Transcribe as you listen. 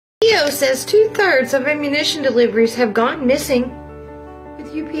CEO says 2/3 of ammunition deliveries have gone missing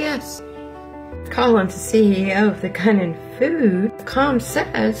with UPS. Collins, the CEO of the Gun and Food Com,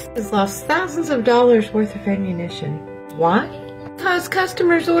 says has lost thousands of dollars worth of ammunition. Why? Because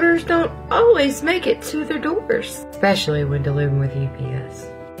customers' orders don't always make it to their doors, especially when delivering with UPS.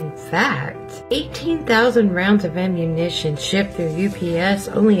 In fact, 18,000 rounds of ammunition shipped through UPS,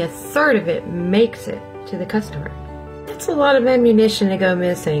 only a third of it makes it to the customer. That's a lot of ammunition to go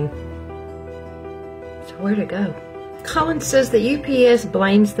missing. So where'd it go? Collins says that UPS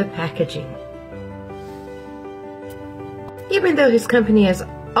blames the packaging. Even though his company has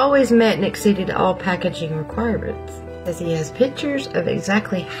always met and exceeded all packaging requirements, says he has pictures of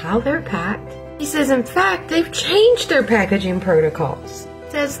exactly how they're packed. He says, in fact, they've changed their packaging protocols.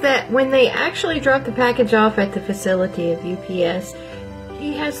 Says that when they actually drop the package off at the facility of UPS,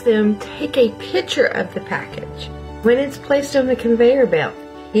 he has them take a picture of the package. When it's placed on the conveyor belt,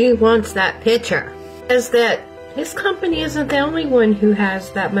 he wants that picture. Says that his company isn't the only one who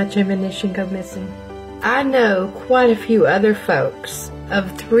has that much ammunition go missing. I know quite a few other folks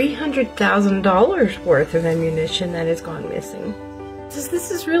of $300,000 worth of ammunition that has gone missing. Says this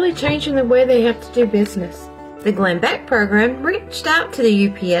is really changing the way they have to do business. The Glenn Beck program reached out to the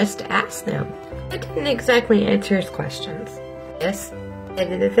UPS to ask them. It didn't exactly answer his questions. Yes,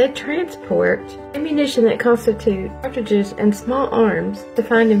 said that they transport ammunition that constitute cartridges and small arms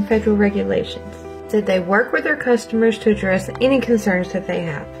defined in federal regulations. Said they work with their customers to address any concerns that they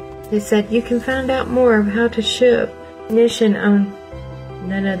have. They said you can find out more of how to ship ammunition on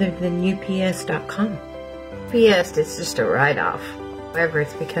none other than UPS.com. UPS is just a write-off. However,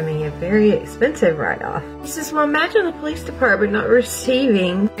 it's becoming a very expensive write-off. He says, well, imagine the police department not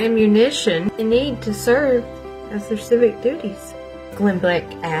receiving ammunition they need to serve as their civic duties. Glenn Beck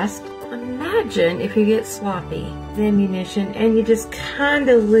asked, imagine if you get sloppy with ammunition and you just kind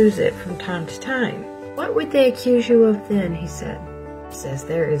of lose it from time to time. What would they accuse you of then, he said. He says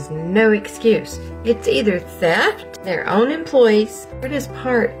there is no excuse. It's either theft, their own employees, or it is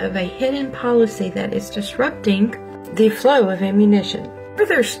part of a hidden policy that is disrupting the flow of ammunition. Or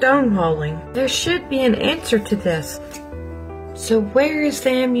they're stonewalling. There should be an answer to this. So where is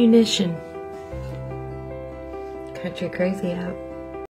the ammunition? Country crazy out.